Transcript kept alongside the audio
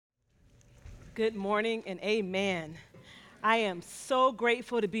Good morning and amen. I am so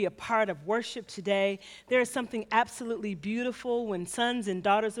grateful to be a part of worship today. There is something absolutely beautiful when sons and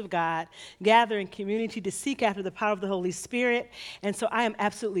daughters of God gather in community to seek after the power of the Holy Spirit. And so I am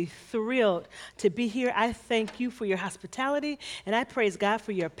absolutely thrilled to be here. I thank you for your hospitality, and I praise God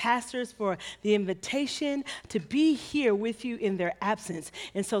for your pastors for the invitation to be here with you in their absence.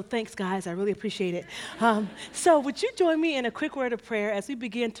 And so thanks, guys. I really appreciate it. So would you join me in a quick word of prayer as we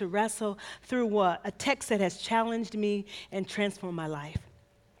begin to wrestle through a text that has challenged me and transform my life.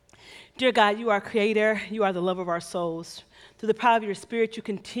 Dear God, you are creator, you are the lover of our souls. Through the power of your spirit, you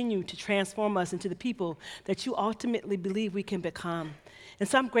continue to transform us into the people that you ultimately believe we can become. And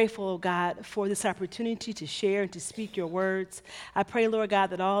so I'm grateful, oh God, for this opportunity to share and to speak your words. I pray, Lord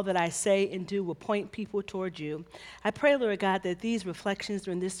God, that all that I say and do will point people towards you. I pray, Lord God, that these reflections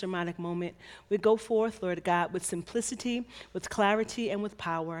during this sermonic moment would go forth, Lord God, with simplicity, with clarity, and with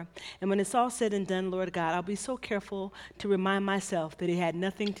power. And when it's all said and done, Lord God, I'll be so careful to remind myself that it had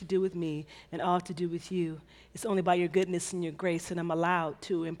nothing to do with me and all to do with you. It's only by your goodness and your grace that I'm allowed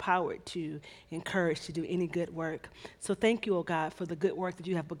to, empowered to, encouraged to do any good work. So thank you, oh God, for the good work that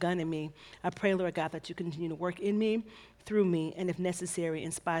you have begun in me. I pray, Lord God, that you continue to work in me, through me, and if necessary,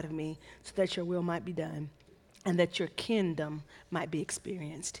 in spite of me, so that your will might be done and that your kingdom might be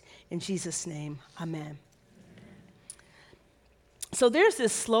experienced. In Jesus' name, amen. So there's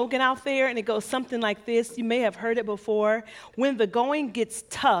this slogan out there, and it goes something like this. You may have heard it before. When the going gets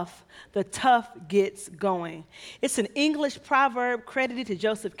tough, the tough gets going. It's an English proverb credited to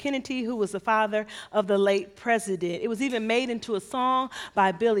Joseph Kennedy, who was the father of the late president. It was even made into a song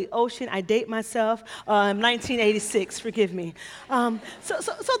by Billy Ocean. I date myself, 1986, forgive me. So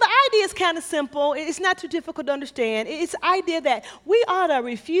the idea is kind of simple. It's not too difficult to understand. It's the idea that we ought to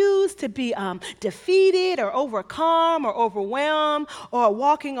refuse to be defeated or overcome or overwhelmed or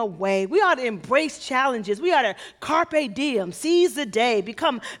walking away. We ought to embrace challenges. We ought to carpe diem, seize the day,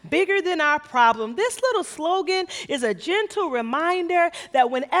 become bigger than our problem. This little slogan is a gentle reminder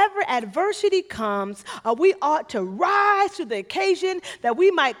that whenever adversity comes, we ought to rise to the occasion that we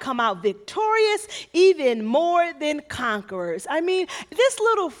might come out victorious, even more than conquerors. I mean, this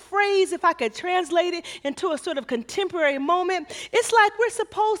little phrase, if I could translate it into a sort of contemporary moment, it's like we're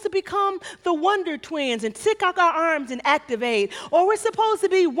supposed to become the Wonder Twins and stick out our arms and activate, or we're supposed to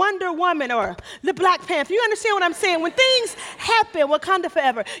be Wonder Woman or the Black Panther. You understand what I'm saying? When things happen, Wakanda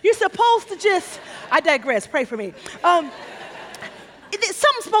forever, you're supposed to just, I digress, pray for me.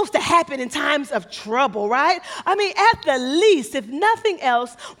 Something's supposed to happen in times of trouble, right? I mean, at the least, if nothing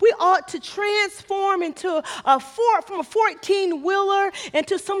else, we ought to transform into from a 14-wheeler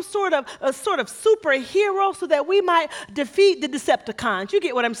into some sort of superhero so that we might defeat the Decepticons. You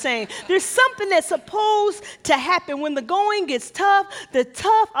get what I'm saying? There's something that's supposed to happen. When the going gets tough, the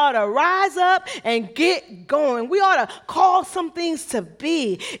tough ought to rise up and get going. We ought to call some things to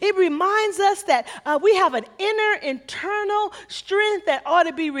be. It reminds us that we have an internal strength that ought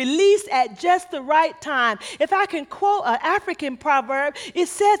to be released at just the right time. If I can quote an African proverb, it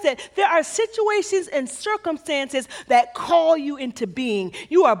says that there are situations and circumstances that call you into being.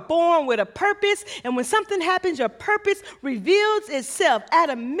 You are born with a purpose, and when something happens, your purpose reveals itself.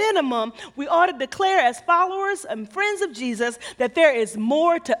 At a minimum, we ought to declare as followers and friends of Jesus that there is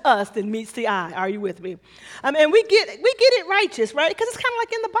more to us than meets the eye. Are you with me? And we get it righteous, right? Because it's kind of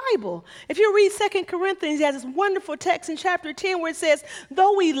like in the Bible. If you read 2 Corinthians, he has this wonderful text in chapter 10 where it says,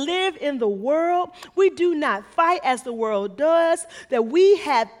 though we live in the world, we do not fight as the world does, that we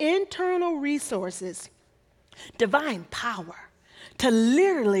have internal resources, divine power to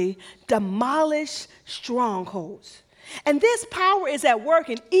literally demolish strongholds. And this power is at work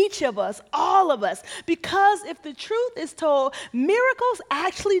in each of us, all of us, because if the truth is told, miracles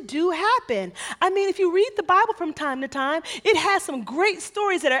actually do happen. I mean, if you read the Bible from time to time, it has some great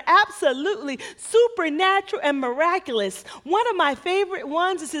stories that are absolutely supernatural and miraculous. One of my favorite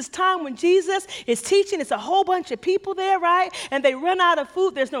ones is this time when Jesus is teaching. It's a whole bunch of people there, right? And they run out of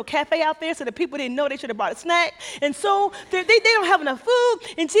food. There's no cafe out there, so the people didn't know they should have bought a snack. And so they don't have enough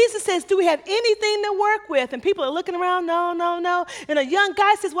food. And Jesus says, do we have anything to work with? And people are looking around. No. And a young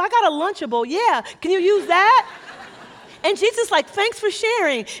guy says, well, I got a Lunchable. Yeah, can you use that? And Jesus like, thanks for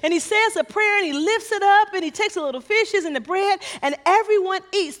sharing. And he says a prayer and he lifts it up and he takes the little fishes and the bread and everyone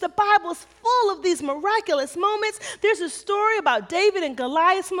eats. The Bible's full of these miraculous moments. There's a story about David and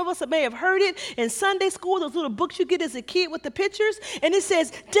Goliath. Some of us may have heard it in Sunday school, those little books you get as a kid with the pictures. And it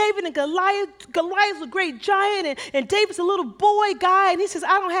says David and Goliath. Goliath's a great giant and David's a little boy guy. And he says,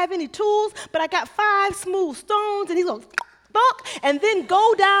 I don't have any tools, but I got 5 smooth stones. And he's going, thunk, and then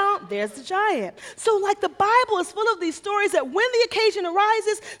go down, there's the giant. So like the Bible is full of these stories that when the occasion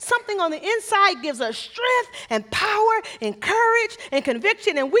arises, something on the inside gives us strength and power and courage and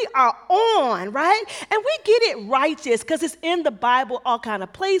conviction, and we are on, right? And we get it righteous because it's in the Bible, all kind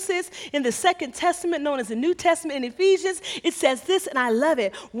of places. In the Second Testament, known as the New Testament in Ephesians, it says this, and I love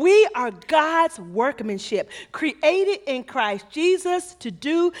it. We are God's workmanship, created in Christ Jesus to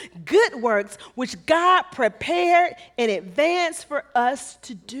do good works, which God prepared in advance for us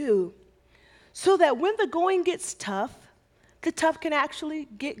to do. So that when the going gets tough, the tough can actually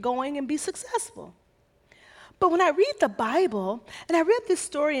get going and be successful. But when I read the Bible, and I read this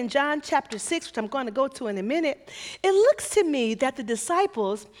story in John chapter 6, which I'm going to go to in a minute, it looks to me that the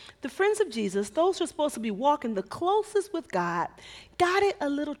disciples, the friends of Jesus, those who are supposed to be walking the closest with God, got it a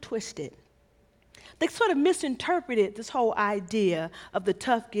little twisted. They sort of misinterpreted this whole idea of the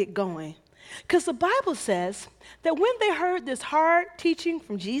tough get going. Because the Bible says that when they heard this hard teaching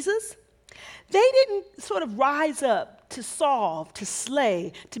from Jesus, they didn't sort of rise up to solve, to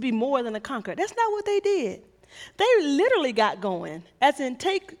slay, to be more than a conqueror. That's not what they did. They literally got going, as in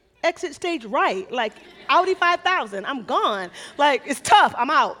take exit stage right, like Audi 5000, I'm gone. Like, it's tough, I'm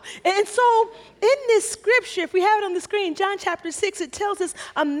out. And so in this scripture, if we have it on the screen, John chapter 6, it tells this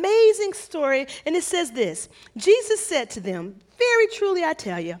amazing story, and it says this. Jesus said to them, "Very truly I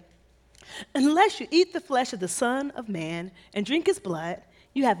tell you, unless you eat the flesh of the Son of Man and drink his blood,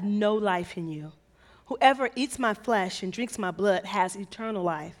 you have no life in you. Whoever eats my flesh and drinks my blood has eternal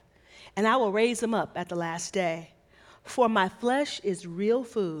life, and I will raise him up at the last day. For my flesh is real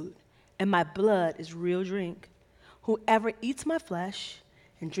food, and my blood is real drink. Whoever eats my flesh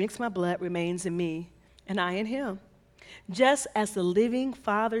and drinks my blood remains in me, and I in him. Just as the living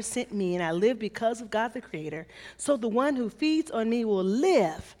Father sent me, and I live because of God the Creator, so the one who feeds on me will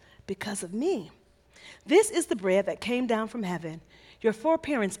live because of me. This is the bread that came down from heaven. Your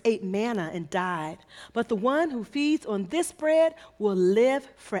foreparents ate manna and died, but the one who feeds on this bread will live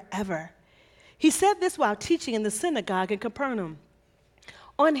forever." He said this while teaching in the synagogue in Capernaum.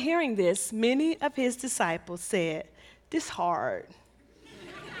 On hearing this, many of his disciples said, "This is hard.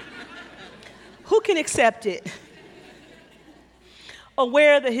 Who can accept it?"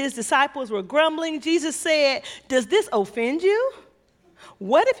 Aware that his disciples were grumbling, Jesus said, "Does this offend you?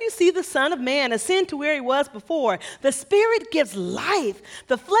 What if you see the Son of Man ascend to where he was before? The Spirit gives life.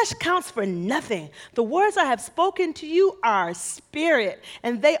 The flesh counts for nothing. The words I have spoken to you are spirit,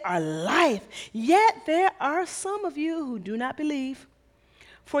 and they are life. Yet there are some of you who do not believe."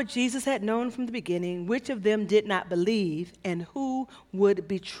 For Jesus had known from the beginning which of them did not believe and who would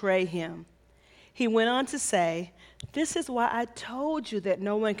betray him. He went on to say, "This is why I told you that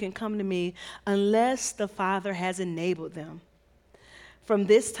no one can come to me unless the Father has enabled them." From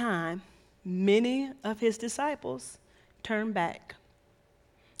this time, many of his disciples turned back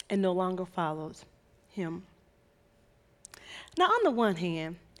and no longer followed him. Now, on the one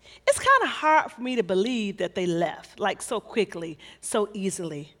hand, it's kind of hard for me to believe that they left, like so quickly, so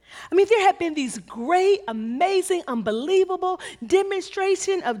easily. I mean, there have been these great, amazing, unbelievable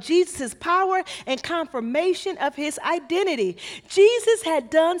demonstration of Jesus' power and confirmation of his identity. Jesus had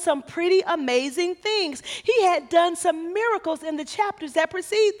done some pretty amazing things. He had done some miracles in the chapters that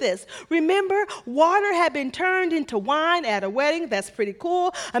precede this. Remember, water had been turned into wine at a wedding. That's pretty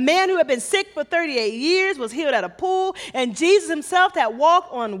cool. A man who had been sick for 38 years was healed at a pool, and Jesus himself had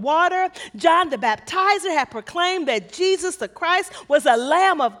walked on water. John the Baptizer had proclaimed that Jesus the Christ was a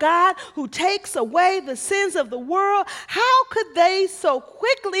Lamb of God who takes away the sins of the world. How could they so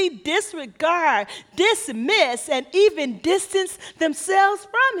quickly disregard, dismiss, and even distance themselves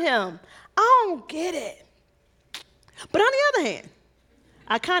from him? I don't get it. But on the other hand,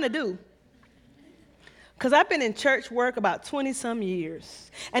 I kind of do. Because I've been in church work about 20-some years.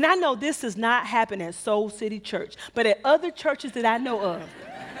 And I know this does not happen at Soul City Church, but at other churches that I know of.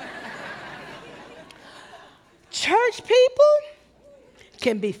 Church people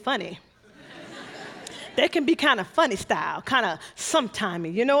can be funny. They can be kind of funny style, kind of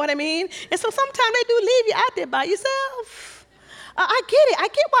sometimey, you know what I mean? And so sometimes they do leave you out there by yourself. I get it. I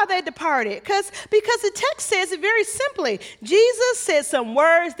get why they departed. Because the text says it very simply. Jesus said some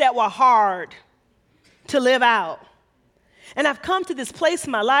words that were hard to live out. And I've come to this place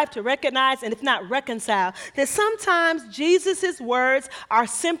in my life to recognize, and if not reconcile, that sometimes Jesus' words are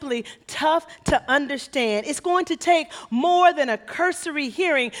simply tough to understand. It's going to take more than a cursory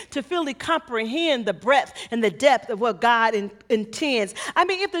hearing to fully comprehend the breadth and the depth of what God intends. I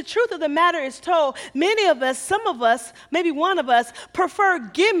mean, if the truth of the matter is told, many of us, some of us, maybe one of us, prefer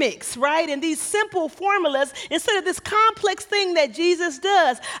gimmicks, right? And these simple formulas instead of this complex thing that Jesus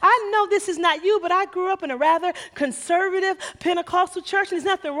does. I know this is not you, but I grew up in a rather conservative, Pentecostal church, and there's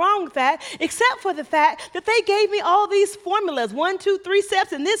nothing wrong with that, except for the fact that they gave me all these formulas, 1, 2, 3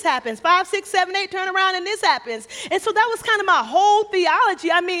 steps, and this happens, 5, 6, 7, 8, turn around, and this happens. And so that was kind of my whole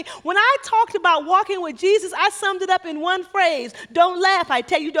theology. I mean, when I talked about walking with Jesus, I summed it up in one phrase: don't laugh. I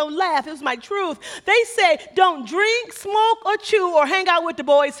tell you, don't laugh. It was my truth. They say, don't drink, smoke, or chew, or hang out with the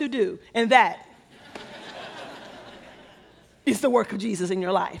boys who do. And that is the work of Jesus in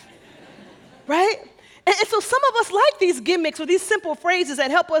your life, right? And so some of us like these gimmicks or these simple phrases that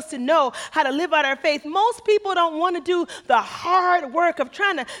help us to know how to live out our faith. Most people don't want to do the hard work of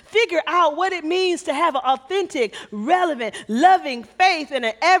trying to figure out what it means to have an authentic, relevant, loving faith in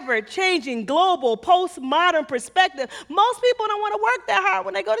an ever-changing, global, postmodern perspective. Most people don't want to work that hard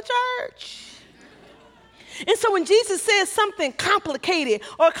when they go to church. And so when Jesus says something complicated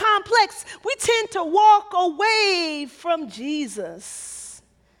or complex, we tend to walk away from Jesus.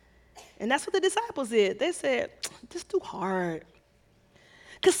 And that's what the disciples did. They said, this is too hard.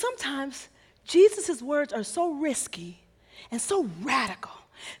 Because sometimes Jesus' words are so risky and so radical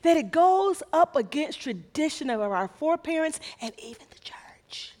that it goes up against tradition of our foreparents and even the church.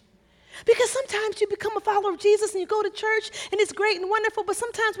 Because sometimes you become a follower of Jesus and you go to church and it's great and wonderful, but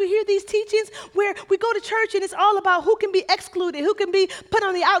sometimes we hear these teachings where we go to church and it's all about who can be excluded, who can be put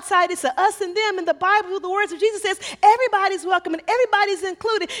on the outside. It's a us and them. In the Bible, the words of Jesus says everybody's welcome and everybody's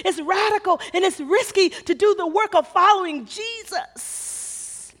included. It's radical and it's risky to do the work of following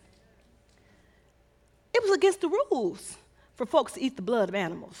Jesus. It was against the rules for folks to eat the blood of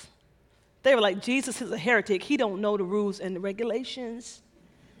animals. They were like, Jesus is a heretic. He don't know the rules and the regulations.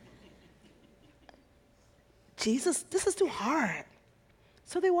 Jesus, this is too hard.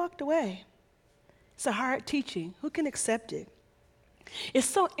 So they walked away. It's a hard teaching. Who can accept it? It's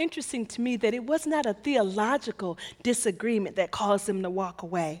so interesting to me that it was not a theological disagreement that caused them to walk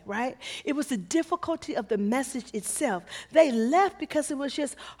away, right? It was the difficulty of the message itself. They left because it was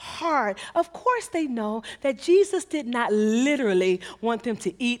just hard. Of course they know that Jesus did not literally want them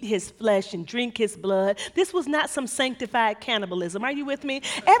to eat his flesh and drink his blood. This was not some sanctified cannibalism. Are you with me?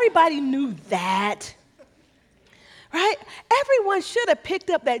 Everybody knew that. Right? Everyone should have picked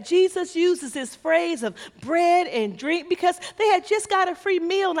up that Jesus uses this phrase of bread and drink because they had just got a free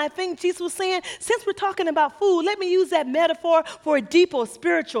meal. And I think Jesus was saying, since we're talking about food, let me use that metaphor for a deeper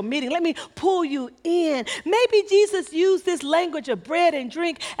spiritual meeting. Let me pull you in. Maybe Jesus used this language of bread and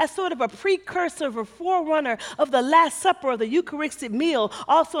drink as sort of a precursor or forerunner of the Last Supper, of the Eucharistic meal,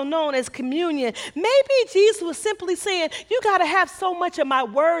 also known as communion. Maybe Jesus was simply saying, you got to have so much of my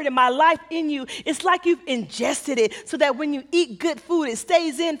word and my life in you. It's like you've ingested it, so that when you eat good food, it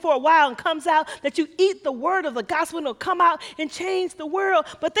stays in for a while and comes out, that you eat the word of the gospel and it'll come out and change the world.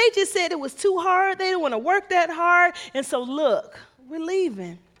 But they just said it was too hard. They didn't want to work that hard. And so look, we're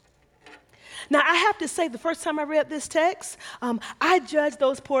leaving. Now, I have to say, the first time I read this text, I judged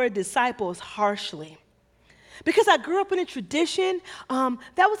those poor disciples harshly. Because I grew up in a tradition that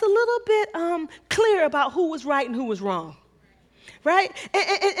was a little bit clear about who was right and who was wrong. Right?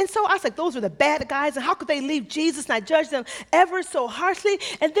 And so I was like, those are the bad guys, and how could they leave Jesus? And I judged them ever so harshly.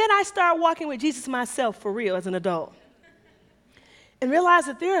 And then I started walking with Jesus myself for real as an adult. And realized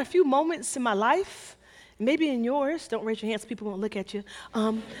that there are a few moments in my life, maybe in yours, don't raise your hands, people won't look at you,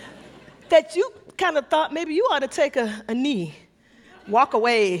 that you kind of thought maybe you ought to take a knee, walk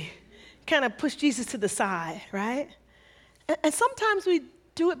away, kind of push Jesus to the side, right? And sometimes we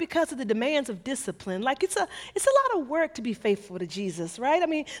do it because of the demands of discipline. Like it's a lot of work to be faithful to Jesus, right? I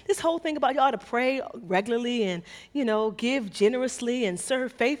mean, this whole thing about you ought to pray regularly and, give generously and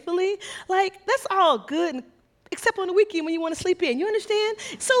serve faithfully, like that's all good, except on the weekend when you want to sleep in. You understand?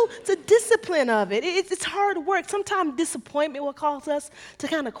 So it's a discipline of it. It's hard work. Sometimes disappointment will cause us to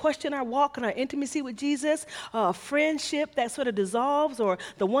kind of question our walk and our intimacy with Jesus. A friendship that sort of dissolves, or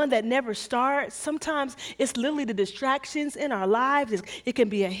the one that never starts. Sometimes it's literally the distractions in our lives. It can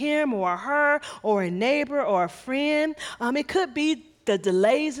be a him or a her or a neighbor or a friend. It could be the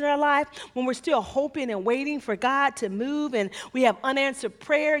delays in our life when we're still hoping and waiting for God to move, and we have unanswered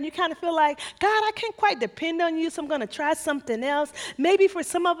prayer, and you kind of feel like, God, I can't quite depend on you, so I'm going to try something else. Maybe for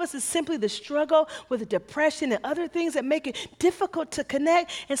some of us, it's simply the struggle with the depression and other things that make it difficult to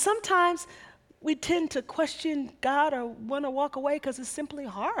connect. And sometimes we tend to question God or want to walk away because it's simply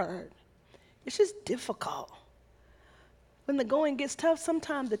hard. It's just difficult. When the going gets tough,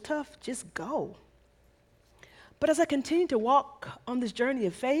 sometimes the tough just go. But as I continued to walk on this journey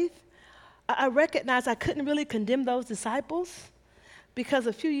of faith, I recognized I couldn't really condemn those disciples because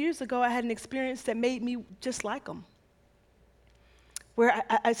a few years ago I had an experience that made me just like them, where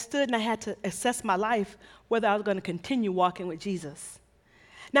I stood and I had to assess my life whether I was going to continue walking with Jesus.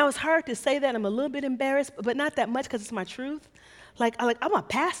 Now, it's hard to say that. I'm a little bit embarrassed, but not that much because it's my truth. I'm a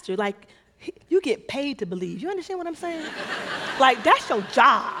pastor. Like, you get paid to believe. You understand what I'm saying? Like, that's your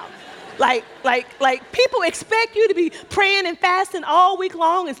job. Like, people expect you to be praying and fasting all week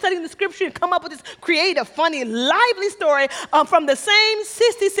long and studying the scripture and come up with this creative, funny, lively story from the same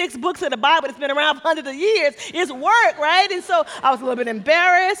 66 books of the Bible that's been around for hundreds of years. It's work, right? And so I was a little bit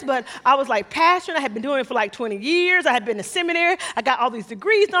embarrassed, but I was like pastoring. I had been doing it for like 20 years. I had been to seminary. I got all these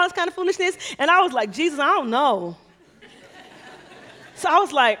degrees and all this kind of foolishness. And I was like, Jesus, I don't know. So I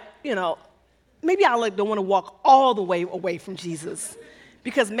was like, maybe I don't want to walk all the way away from Jesus.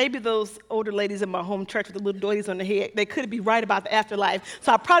 Because maybe those older ladies in my home church with the little doilies on their head, they could be right about the afterlife.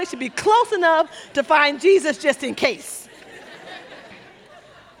 So I probably should be close enough to find Jesus just in case.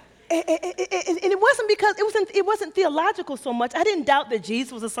 And it wasn't because it wasn't theological so much. I didn't doubt that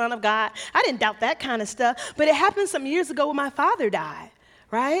Jesus was the Son of God. I didn't doubt that kind of stuff. But it happened some years ago when my father died,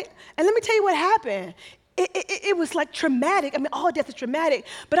 right? And let me tell you what happened. It was like traumatic. I mean, all death is traumatic,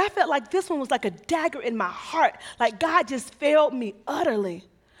 but I felt like this one was like a dagger in my heart. Like God just failed me utterly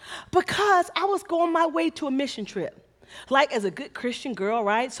because I was going my way to a mission trip. Like as a good Christian girl,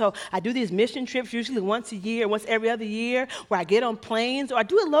 right? So I do these mission trips usually once a year, once every other year, where I get on planes, or I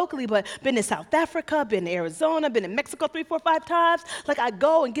do it locally, but been to South Africa, been to Arizona, been to Mexico 3, 4, 5 times. Like I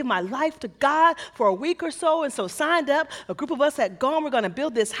go and give my life to God for a week or so, and so signed up. A group of us had gone, we're gonna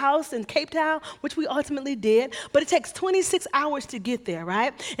build this house in Cape Town, which we ultimately did, but it takes 26 hours to get there,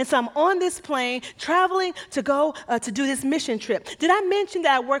 right? And so I'm on this plane, traveling to go to do this mission trip. Did I mention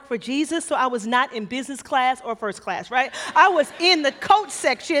that I work for Jesus, so I was not in business class or first class, right? I was in the coach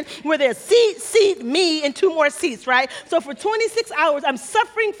section where there's seat, me, and 2 more seats, right? So for 26 hours, I'm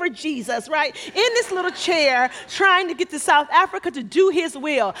suffering for Jesus, right? In this little chair, trying to get to South Africa to do his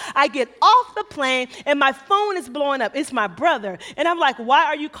will. I get off the plane, and my phone is blowing up. It's my brother. And I'm like, why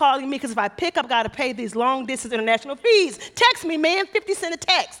are you calling me? Because if I pick up, I got to pay these long-distance international fees. Text me, man, 50 cents a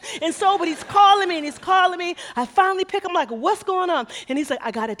text. And so, but he's calling me, and he's calling me. I finally pick him, like, what's going on? And he's like,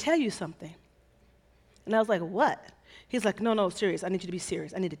 I got to tell you something. And I was like, what? He's like, no, serious. I need you to be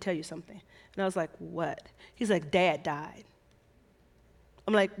serious. I need to tell you something. And I was like, what? He's like, Dad died.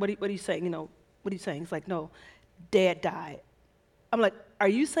 I'm like, what are you saying? What are you saying? He's like, no, Dad died. I'm like, are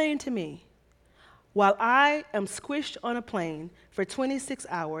you saying to me, while I am squished on a plane for 26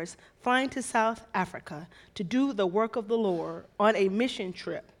 hours, flying to South Africa to do the work of the Lord on a mission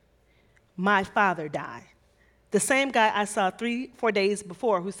trip, my father died? The same guy I saw 3-4 days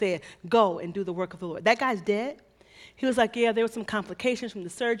before who said, go and do the work of the Lord. That guy's dead? He was like, yeah, there were some complications from the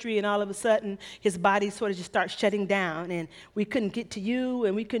surgery, and all of a sudden, his body sort of just starts shutting down, and we couldn't get to you,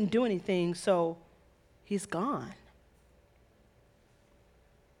 and we couldn't do anything, so he's gone.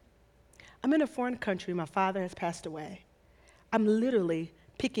 I'm in a foreign country. My father has passed away. I'm literally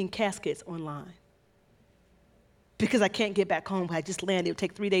picking caskets online because I can't get back home. I just landed. It would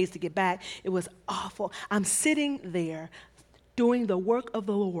take 3 days to get back. It was awful. I'm sitting there doing the work of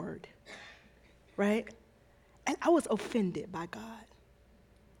the Lord, right? And I was offended by God.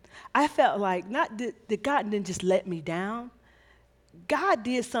 I felt like not that God didn't just let me down. God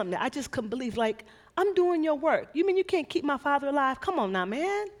did something that I just couldn't believe. Like, I'm doing your work. You mean you can't keep my father alive? Come on now,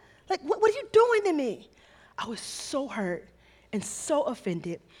 man. Like, what are you doing to me? I was so hurt and so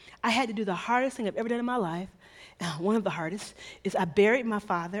offended. I had to do the hardest thing I've ever done in my life. One of the hardest is I buried my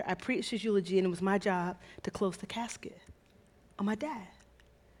father. I preached his eulogy, and it was my job to close the casket on my dad.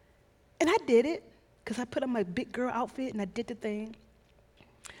 And I did it. Because I put on my big girl outfit and I did the thing.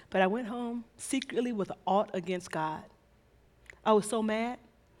 But I went home secretly with an ought against God. I was so mad.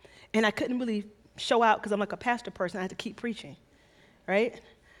 And I couldn't really show out because I'm like a pastor person. I had to keep preaching, right?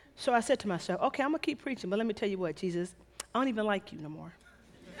 So I said to myself, okay, I'm going to keep preaching, but let me tell you what, Jesus, I don't even like you no more.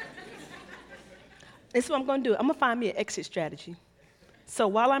 This is what I'm going to do. I'm going to find me an exit strategy. So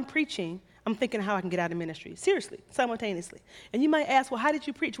while I'm preaching, I'm thinking how I can get out of ministry. Seriously, simultaneously. And you might ask, well, how did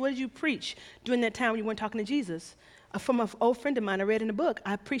you preach? What did you preach during that time when you weren't talking to Jesus? From an old friend of mine I read in a book,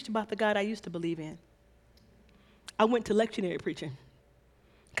 I preached about the God I used to believe in. I went to lectionary preaching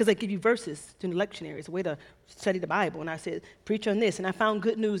because they give you verses during the lectionary. It's a way to study the Bible. And I said, preach on this. And I found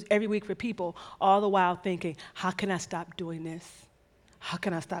good news every week for people, all the while thinking, how can I stop doing this? How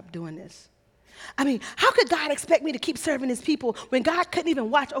can I stop doing this? I mean, how could God expect me to keep serving his people when God couldn't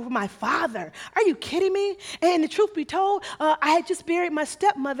even watch over my father? Are you kidding me? And the truth be told, I had just buried my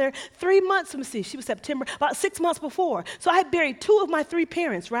stepmother 3 months, let me see, she was September, about 6 months before. So I had buried 2 of my 3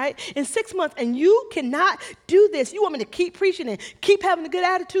 parents, right, in 6 months, and you cannot do this. You want me to keep preaching and keep having a good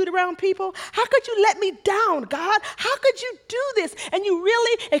attitude around people? How could you let me down, God? How could you do this? And you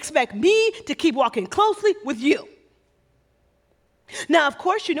really expect me to keep walking closely with you? Now, of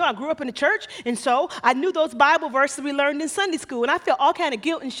course, I grew up in the church, and so I knew those Bible verses we learned in Sunday school, and I felt all kind of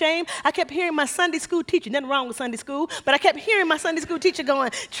guilt and shame. I kept hearing my Sunday school teacher, nothing wrong with Sunday school, but I kept hearing my Sunday school teacher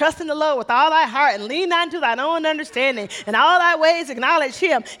going, trust in the Lord with all thy heart and lean not into thine own understanding, and all thy ways acknowledge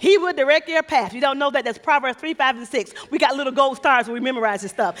him. He will direct your path. If you don't know that, that's Proverbs 3, 5, and 6. We got little gold stars when we memorize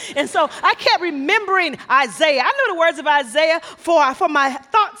this stuff. And so I kept remembering Isaiah. I know the words of Isaiah, for my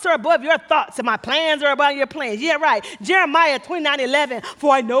thoughts are above your thoughts, and my plans are above your plans. Yeah, right. Jeremiah 29:11.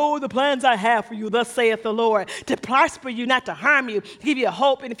 For I know the plans I have for you, thus saith the Lord, to prosper you, not to harm you, to give you a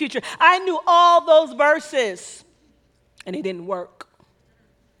hope in the future. I knew all those verses, and it didn't work.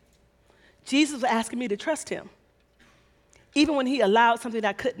 Jesus was asking me to trust him. Even when he allowed something that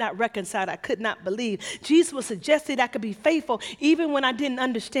I could not reconcile, I could not believe. Jesus was suggesting I could be faithful even when I didn't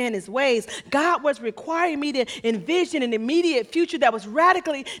understand his ways. God was requiring me to envision an immediate future that was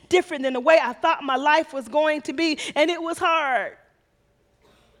radically different than the way I thought my life was going to be, and it was hard.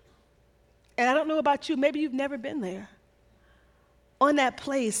 And I don't know about you, maybe you've never been there. In that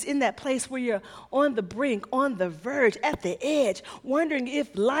place where you're on the brink, on the verge, at the edge, wondering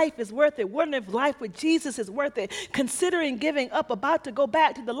if life is worth it, wondering if life with Jesus is worth it, considering giving up, about to go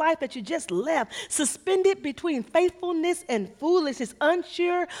back to the life that you just left, suspended between faithfulness and foolishness,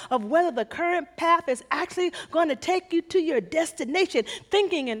 unsure of whether the current path is actually going to take you to your destination,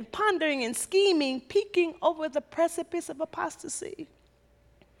 thinking and pondering and scheming, peeking over the precipice of apostasy.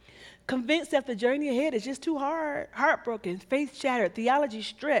 Convinced that the journey ahead is just too hard, heartbroken, faith shattered, theology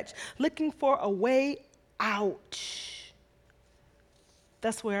stretched, looking for a way out.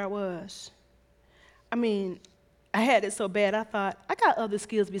 That's where I was. I had it so bad, I thought, I got other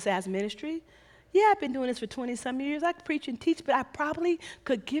skills besides ministry. Yeah, I've been doing this for 20-some years. I could preach and teach, but I probably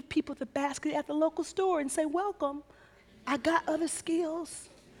could give people the basket at the local store and say, welcome. I got other skills.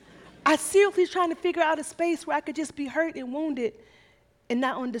 I seriously was trying to figure out a space where I could just be hurt and wounded and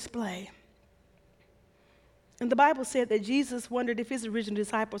not on display. And the Bible said that Jesus wondered if his original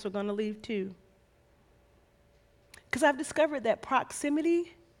disciples were going to leave too. Because I've discovered that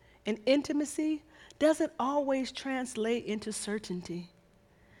proximity and intimacy doesn't always translate into certainty.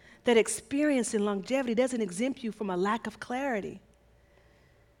 That experience and longevity doesn't exempt you from a lack of clarity.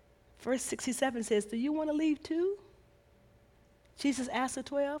 Verse 67 says, do you want to leave too? Jesus asked the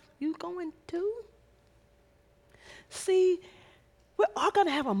 12, you going too? See, we're all going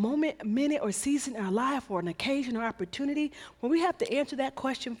to have a moment, a minute, or season in our life, or an occasion or opportunity when we have to answer that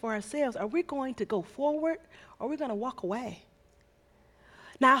question for ourselves. Are we going to go forward, or are we going to walk away?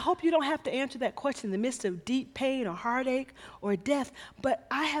 Now, I hope you don't have to answer that question in the midst of deep pain or heartache or death, but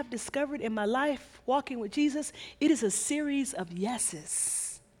I have discovered in my life, walking with Jesus, it is a series of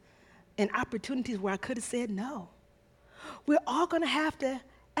yeses and opportunities where I could have said no. We're all going to have to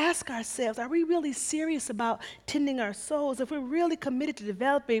ask ourselves, are we really serious about tending our souls? If we're really committed to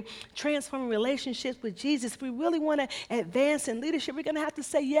developing, transforming relationships with Jesus, if we really want to advance in leadership, we're going to have to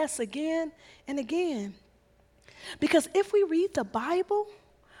say yes again and again. Because if we read the Bible,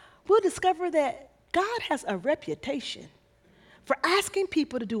 we'll discover that God has a reputation for asking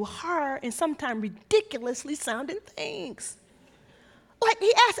people to do hard and sometimes ridiculously sounding things. Like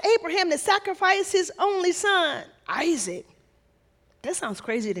he asked Abraham to sacrifice his only son, Isaac. That sounds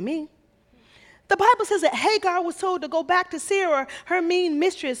crazy to me. The Bible says that Hagar was told to go back to Sarah, her mean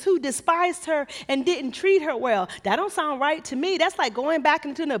mistress, who despised her and didn't treat her well. That don't sound right to me. That's like going back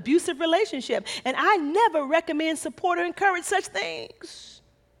into an abusive relationship. And I never recommend, support, or encourage such things.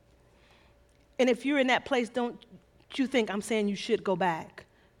 And if you're in that place, don't you think I'm saying you should go back?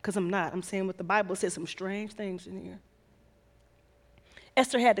 Because I'm not. I'm saying what the Bible says, some strange things in here.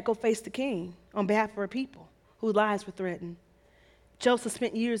 Esther had to go face the king on behalf of her people whose lives were threatened. Joseph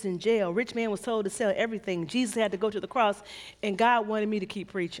spent years in jail. Rich man was told to sell everything. Jesus had to go to the cross, and God wanted me to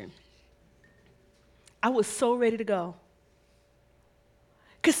keep preaching. I was so ready to go.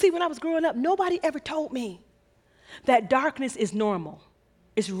 Because see, when I was growing up, nobody ever told me that darkness is normal.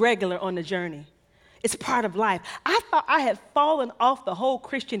 It's regular on the journey. It's part of life. I thought I had fallen off the whole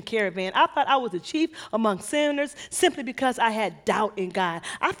Christian caravan. I thought I was the chief among sinners simply because I had doubt in God.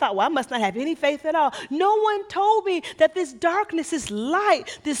 I thought, well, I must not have any faith at all. No one told me that this darkness is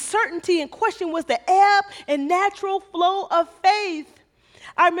light. This certainty and question was the ebb and natural flow of faith.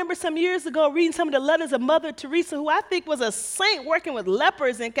 I remember some years ago reading some of the letters of Mother Teresa, who I think was a saint working with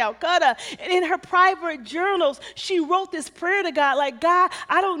lepers in Calcutta. And in her private journals, she wrote this prayer to God, like, God,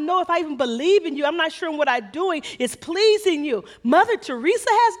 I don't know if I even believe in you. I'm not sure what I'm doing is pleasing you. Mother Teresa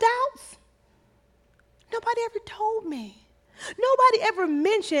has doubts? Nobody ever told me. Nobody ever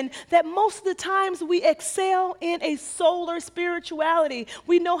mentioned that most of the times we excel in a solar spirituality.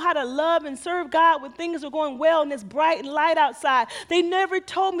 We know how to love and serve God when things are going well and it's bright and light outside. They never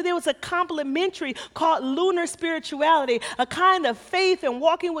told me there was a complementary called lunar spirituality, a kind of faith and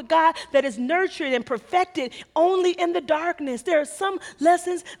walking with God that is nurtured and perfected only in the darkness. There are some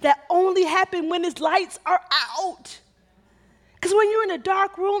lessons that only happen when its lights are out. Because when you're in a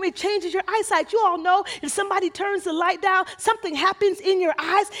dark room, it changes your eyesight. You all know if somebody turns the light down, something happens in your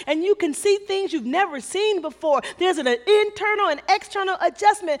eyes and you can see things you've never seen before. There's an internal and external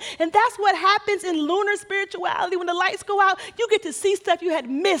adjustment. And that's what happens in lunar spirituality. When the lights go out, you get to see stuff you had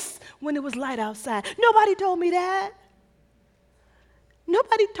missed when it was light outside. Nobody told me that.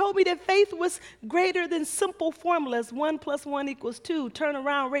 Nobody told me that faith was greater than simple formulas. 1 + 1 = 2. Turn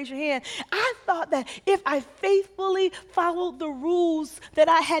around, raise your hand. I thought that if I faithfully followed the rules that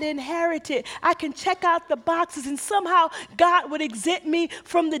I had inherited, I can check out the boxes and somehow God would exempt me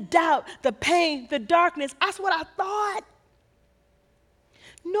from the doubt, the pain, the darkness. That's what I thought.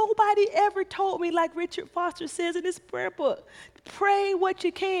 Nobody ever told me, like Richard Foster says in his prayer book, pray what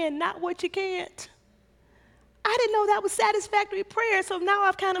you can, not what you can't. I didn't know that was satisfactory prayer, so now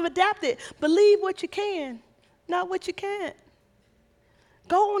I've kind of adapted. Believe what you can, not what you can't.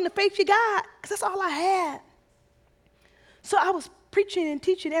 Go on the faith you got, because that's all I had. So I was preaching and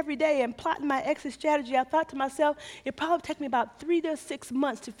teaching every day and plotting my exit strategy. I thought to myself, it probably take me about 3 to 6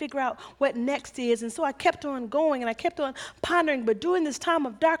 months to figure out what next is. And so I kept on going and I kept on pondering. But during this time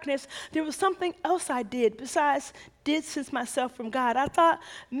of darkness, there was something else I did besides distance myself from God. I thought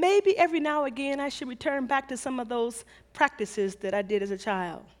maybe every now and again I should return back to some of those practices that I did as a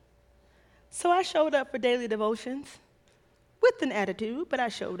child. So I showed up for daily devotions with an attitude, but I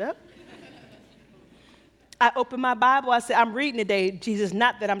showed up. I opened my Bible, I said, I'm reading today, Jesus,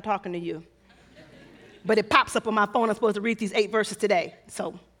 not that I'm talking to you. But it pops up on my phone, I'm supposed to read these 8 verses today.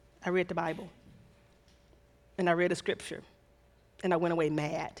 So I read the Bible. And I read a scripture. And I went away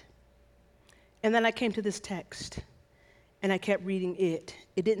mad. And then I came to this text. And I kept reading it.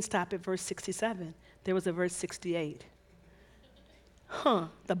 It didn't stop at verse 67. There was a verse 68.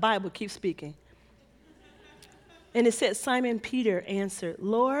 The Bible keeps speaking. And it said, Simon Peter answered,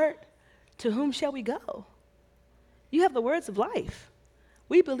 Lord, to whom shall we go? You have the words of life.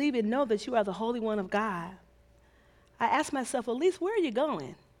 We believe and know that you are the Holy One of God. I asked myself, at least, where are you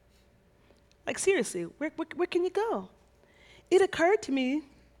going? Like, seriously, where can you go? It occurred to me,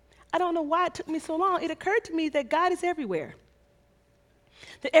 I don't know why it took me so long, it occurred to me that God is everywhere.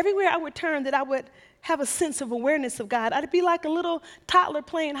 That everywhere I would turn, that I would have a sense of awareness of God. I'd be like a little toddler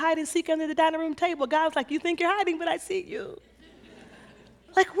playing hide and seek under the dining room table. God's like, you think you're hiding, but I see you.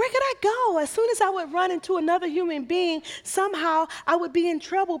 Like, where could I go? As soon as I would run into another human being, somehow I would be in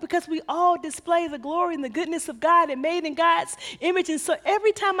trouble because we all display the glory and the goodness of God and made in God's image. And so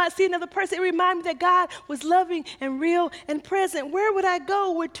every time I see another person, it reminds me that God was loving and real and present. Where would I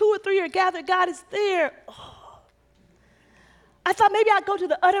go? Where 2 or 3 are gathered, God is there. I thought maybe I'd go to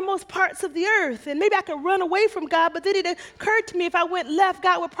the uttermost parts of the earth and maybe I could run away from God, but then it occurred to me if I went left,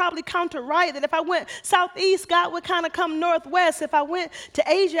 God would probably counter right. That if I went southeast, God would kind of come northwest. If I went to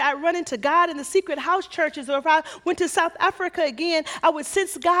Asia, I'd run into God in the secret house churches. Or if I went to South Africa again, I would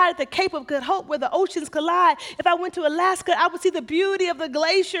sense God at the Cape of Good Hope where the oceans collide. If I went to Alaska, I would see the beauty of the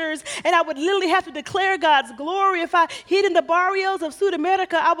glaciers and I would literally have to declare God's glory. If I hid in the barrios of South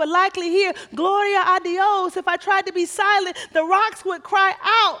America, I would likely hear Gloria a Dios. If I tried to be silent, the rocks would cry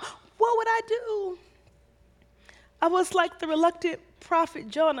out. What would I do? I was like the reluctant prophet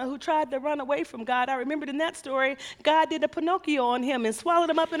Jonah who tried to run away from God. I remembered in that story, God did a Pinocchio on him and swallowed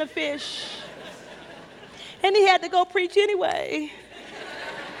him up in a fish. And he had to go preach anyway.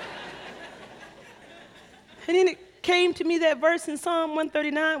 And then it came to me that verse in Psalm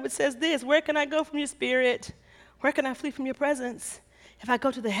 139 which says this, where can I go from your spirit? Where can I flee from your presence? If I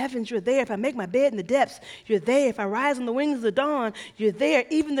go to the heavens, you're there. If I make my bed in the depths, you're there. If I rise on the wings of the dawn, you're there.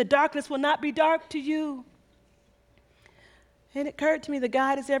 Even the darkness will not be dark to you. And it occurred to me that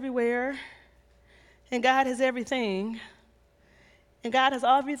God is everywhere, and God has everything, and God has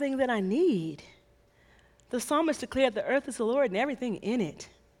everything that I need. The psalmist declared the earth is the Lord and everything in it.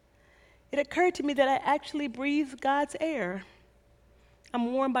 It occurred to me that I actually breathe God's air.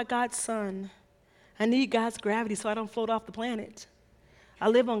 I'm warmed by God's sun. I need God's gravity so I don't float off the planet. I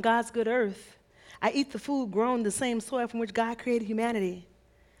live on God's good earth. I eat the food grown in the same soil from which God created humanity.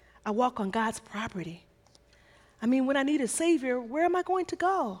 I walk on God's property. I mean, when I need a Savior, where am I going to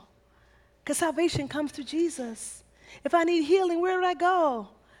go? Because salvation comes through Jesus. If I need healing, where do I go?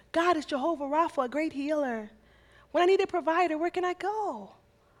 God is Jehovah Rapha, a great healer. When I need a provider, where can I go?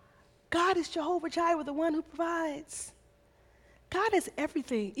 God is Jehovah Jireh, the one who provides. God is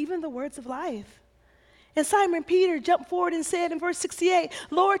everything, even the words of life. And Simon Peter jumped forward and said in verse 68,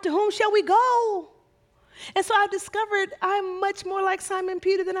 Lord, to whom shall we go? And so I discovered I'm much more like Simon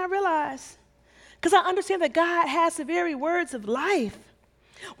Peter than I realized. Because I understand that God has the very words of life.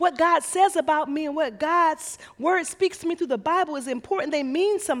 What God says about me and what God's word speaks to me through the Bible is important. They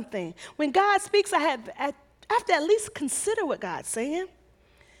mean something. When God speaks, I have to at least consider what God's saying.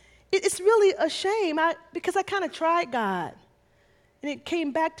 It's really a shame because I kind of tried God. And it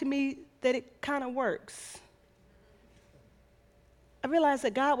came back to me that it kind of works. I realized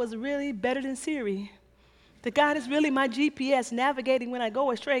that God was really better than Siri. That God is really my GPS navigating when I go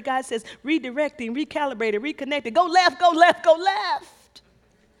astray. God says redirecting, recalibrating, reconnecting. Go left, go left, go left.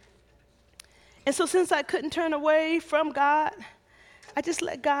 And so since I couldn't turn away from God, I just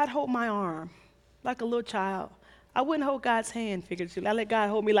let God hold my arm like a little child. I wouldn't hold God's hand figuratively. I let God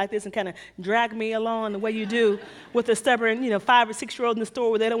hold me like this and kind of drag me along the way you do with a stubborn, 5 or 6 year old in the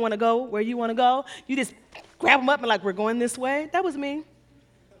store where they don't want to go where you want to go. You just grab them up and like, we're going this way. That was me.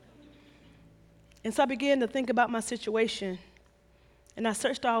 And so I began to think about my situation. And I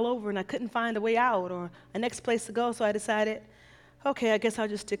searched all over and I couldn't find a way out or a next place to go. So I decided, okay, I guess I'll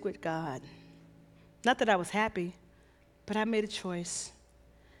just stick with God. Not that I was happy, but I made a choice.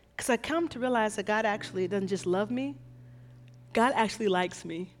 Because I come to realize that God actually doesn't just love me, God actually likes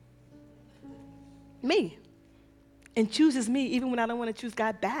me. Me. And chooses me even when I don't want to choose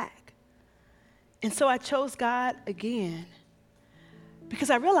God back. And so I chose God again. Because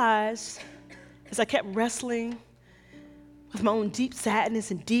I realized, as I kept wrestling with my own deep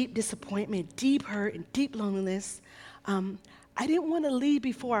sadness and deep disappointment, deep hurt and deep loneliness, I didn't want to leave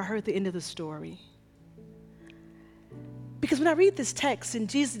before I heard the end of the story. Because when I read this text and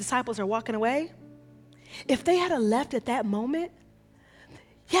Jesus' disciples are walking away, if they had left at that moment,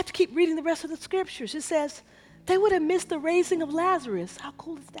 you have to keep reading the rest of the scriptures. It says they would have missed the raising of Lazarus. How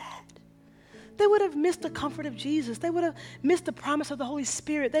cool is that? They would have missed the comfort of Jesus. They would have missed the promise of the Holy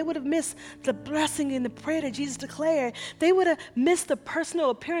Spirit. They would have missed the blessing and the prayer that Jesus declared. They would have missed the personal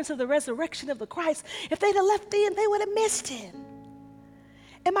appearance of the resurrection of the Christ. If they'd have left then, they would have missed him.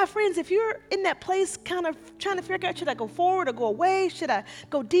 And my friends, if you're in that place kind of trying to figure out, should I go forward or go away? Should I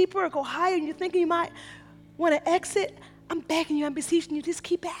go deeper or go higher? And you're thinking you might want to exit, I'm begging you, I'm beseeching you, just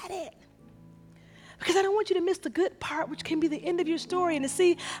keep at it. Because I don't want you to miss the good part, which can be the end of your story, and to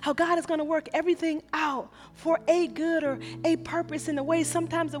see how God is going to work everything out for a good or a purpose in a way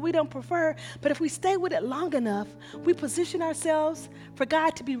sometimes that we don't prefer. But if we stay with it long enough, we position ourselves for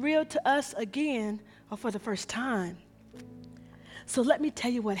God to be real to us again or for the first time. So let me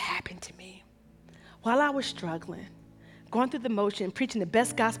tell you what happened to me. While I was struggling, going through the motion, preaching the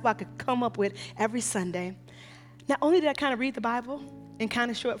best gospel I could come up with every Sunday, not only did I kind of read the Bible and kind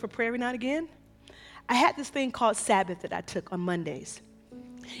of show up for prayer every now and again, I had this thing called Sabbath that I took on Mondays.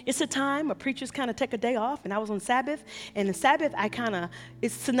 It's a time preachers kind of take a day off, and I was on Sabbath. And in Sabbath,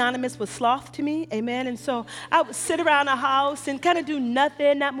 it's synonymous with sloth to me, amen? And so I would sit around the house and kind of do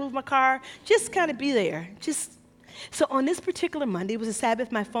nothing, not move my car, just kind of be there. So on this particular Monday, it was a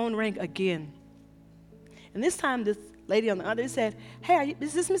Sabbath, my phone rang again. And this time, this lady on the other said, hey,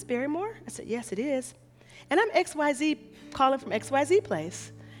 is this Miss Barrymore? I said, yes, it is. And I'm XYZ, calling from XYZ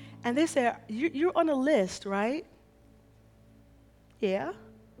place. And they said, you're on a list, right? Yeah.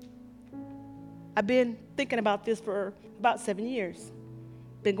 I've been thinking about this for about 7 years.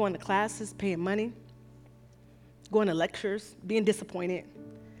 Been going to classes, paying money, going to lectures, being disappointed.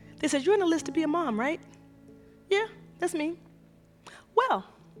 They said, you're on a list to be a mom, right? Yeah, that's me. Well,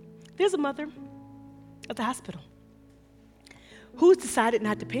 there's a mother at the hospital who's decided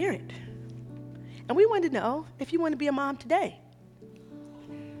not to parent. And we wanted to know if you want to be a mom today.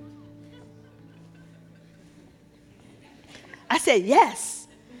 I said, yes,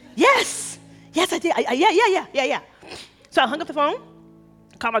 I did. Yeah. So I hung up the phone,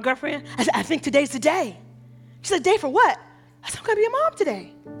 called my girlfriend. I said, I think today's the day. She said, day for what? I said, I'm going to be a mom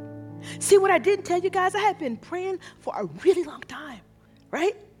today. See, what I didn't tell you guys, I had been praying for a really long time,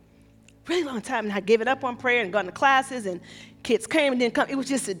 right? Really long time. And I gave it up on prayer and gone to classes, and kids came and didn't come. It was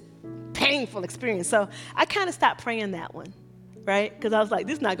just a painful experience. So I kind of stopped praying that one, right? Because I was like,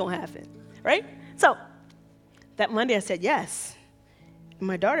 this is not going to happen, right? So that Monday I said yes. And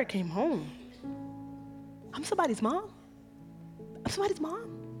my daughter came home. I'm somebody's mom.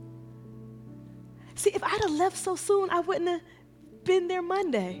 See, if I'd have left so soon, I wouldn't have been there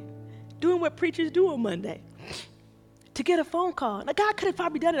Monday, doing what preachers do on Monday, to get a phone call. Now, God could have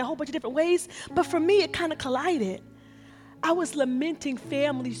probably done it a whole bunch of different ways, but for me, it kind of collided. I was lamenting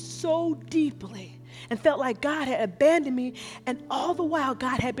family so deeply and felt like God had abandoned me, and all the while,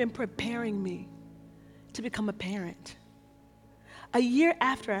 God had been preparing me to become a parent. A year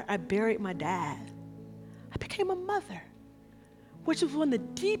after I buried my dad, I became a mother, which was one of the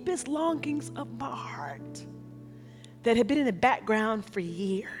deepest longings of my heart that had been in the background for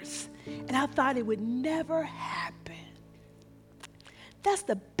years. And I thought it would never happen. That's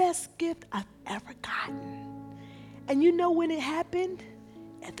the best gift I've ever gotten. And you know when it happened?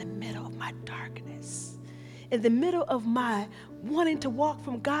 At the middle of my darkness. In the middle of my wanting to walk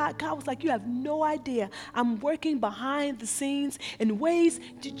from God, God was like, you have no idea. I'm working behind the scenes in ways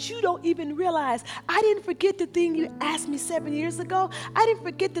that you don't even realize. I didn't forget the thing you asked me 7 years ago. I didn't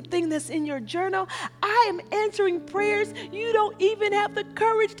forget the thing that's in your journal. I am answering prayers you don't even have the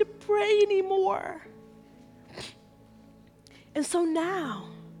courage to pray anymore. And so now,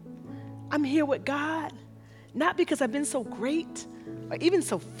 I'm here with God, not because I've been so great or even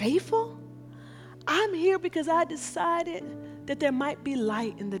so faithful. I'm here because I decided that there might be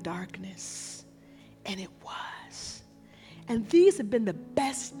light in the darkness. And it was. And these have been the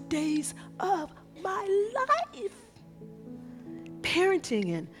best days of my life.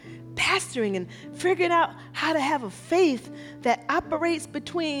 Parenting and pastoring and figuring out how to have a faith that operates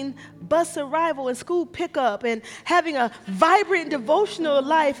between bus arrival and school pickup, and having a vibrant devotional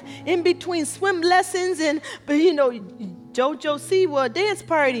life in between swim lessons and, JoJo Siwa dance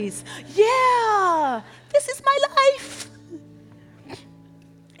parties. Yeah, this is my life.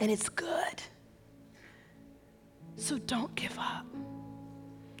 And it's good. So don't give up.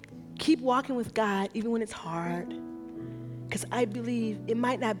 Keep walking with God even when it's hard. Because I believe it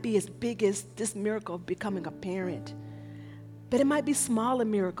might not be as big as this miracle of becoming a parent, but it might be smaller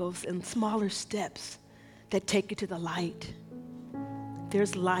miracles and smaller steps that take you to the light.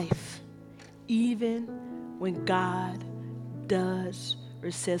 There's life, even when God does or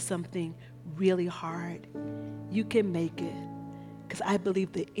says something really hard. You can make it, because I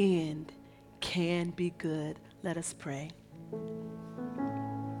believe the end can be good. Let us pray.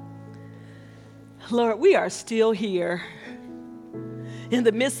 Lord, we are still here. In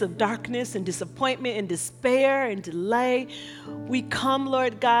the midst of darkness and disappointment and despair and delay, we come,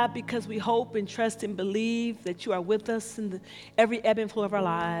 Lord God, because we hope and trust and believe that you are with us in every ebb and flow of our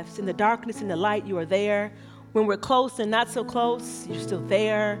lives. In the darkness and the light, you are there. When we're close and not so close, you're still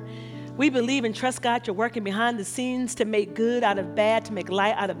there. We believe and trust, God, you're working behind the scenes to make good out of bad, to make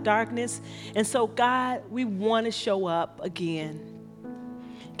light out of darkness. And so, God, we want to show up again.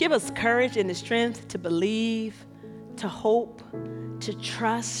 Give us courage and the strength to believe, to hope, to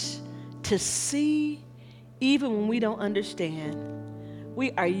trust, to see, even when we don't understand.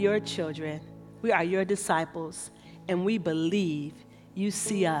 We are your children. We are your disciples. And we believe you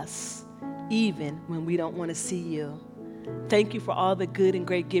see us, even when we don't want to see you. Thank you for all the good and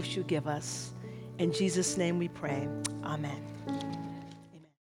great gifts you give us. In Jesus' name we pray. Amen.